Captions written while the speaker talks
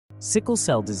Sickle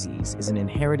cell disease is an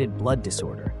inherited blood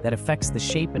disorder that affects the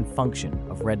shape and function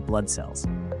of red blood cells.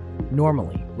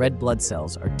 Normally, red blood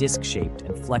cells are disc-shaped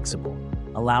and flexible,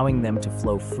 allowing them to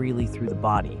flow freely through the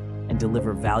body and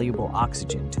deliver valuable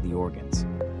oxygen to the organs.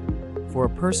 For a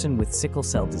person with sickle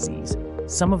cell disease,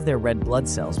 some of their red blood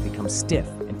cells become stiff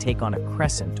and take on a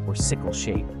crescent or sickle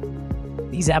shape.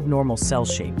 These abnormal cell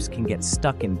shapes can get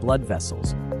stuck in blood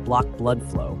vessels, block blood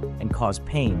flow, and cause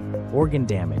pain, organ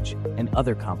damage, and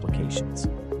other complications.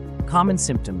 Common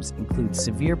symptoms include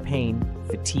severe pain,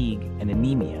 fatigue, and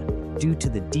anemia due to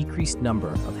the decreased number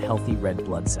of healthy red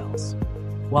blood cells.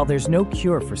 While there's no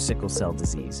cure for sickle cell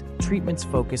disease, treatments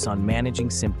focus on managing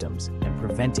symptoms and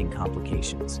preventing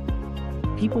complications.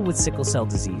 People with sickle cell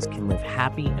disease can live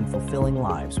happy and fulfilling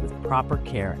lives with proper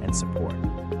care and support.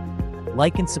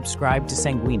 Like and subscribe to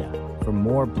Sanguina for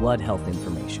more blood health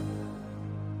information.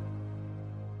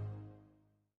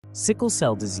 Sickle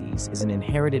cell disease is an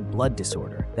inherited blood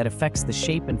disorder that affects the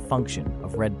shape and function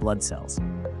of red blood cells.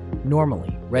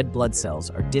 Normally, red blood cells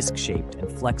are disc-shaped and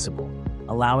flexible,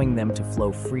 allowing them to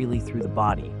flow freely through the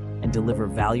body and deliver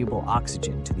valuable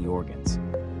oxygen to the organs.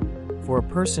 For a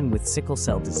person with sickle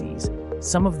cell disease,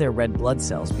 some of their red blood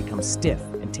cells become stiff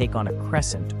and take on a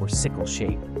crescent or sickle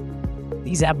shape.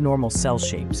 These abnormal cell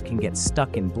shapes can get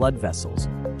stuck in blood vessels,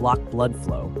 block blood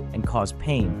flow, and cause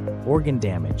pain, organ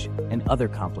damage, and other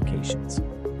complications.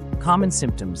 Common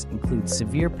symptoms include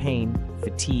severe pain,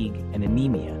 fatigue, and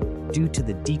anemia due to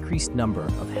the decreased number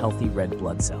of healthy red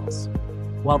blood cells.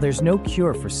 While there's no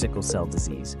cure for sickle cell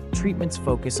disease, treatments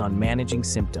focus on managing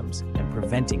symptoms and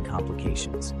preventing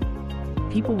complications.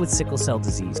 People with sickle cell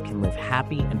disease can live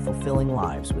happy and fulfilling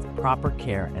lives with proper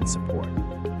care and support.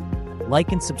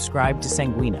 Like and subscribe to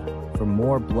Sanguina for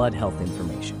more blood health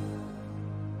information.